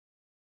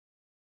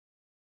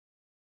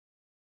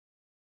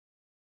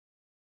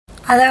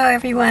Hello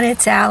everyone,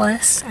 it's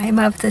Alice. I'm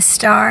of the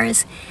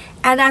stars,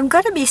 and I'm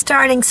going to be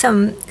starting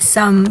some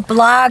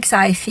blogs,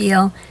 I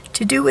feel,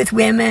 to do with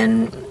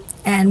women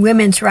and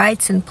women's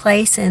rights and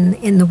place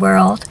in the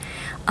world.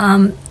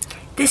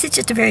 This is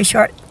just a very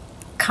short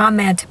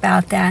comment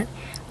about that.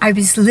 I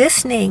was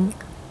listening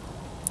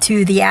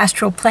to the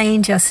astral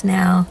plane just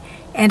now,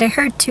 and I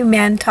heard two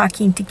men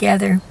talking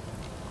together.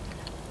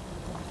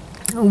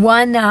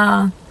 One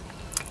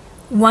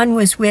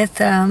was with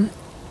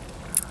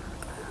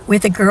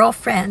a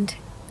girlfriend,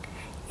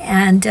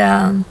 and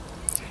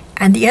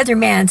the other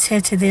man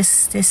said to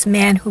this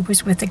man who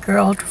was with a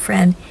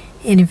girlfriend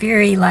in a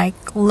very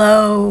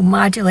low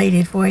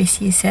modulated voice,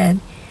 he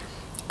said,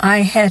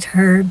 "I had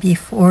her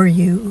before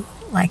you,"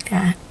 like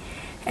that.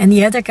 And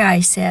the other guy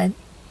said,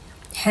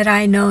 "Had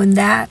I known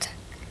that,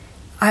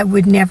 I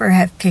would never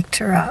have picked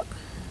her up."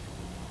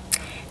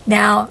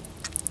 Now,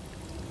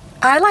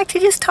 I'd like to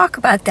just talk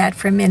about that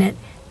for a minute,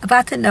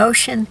 about the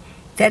notion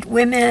that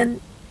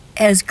women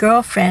as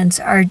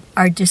girlfriends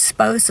are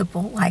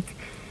disposable, like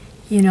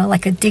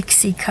a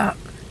Dixie cup,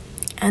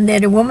 and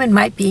that a woman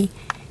might be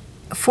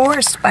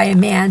forced by a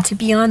man to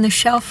be on the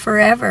shelf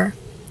forever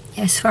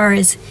as far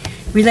as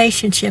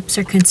relationships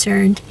are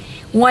concerned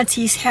once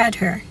he's had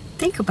her.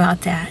 Think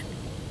about that.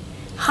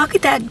 How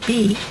could that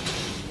be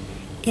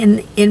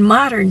in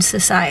modern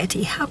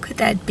society? How could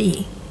that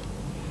be?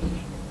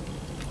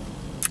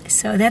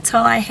 So that's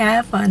all I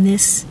have on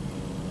this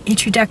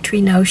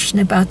introductory notion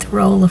about the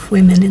role of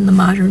women in the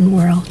modern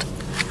world.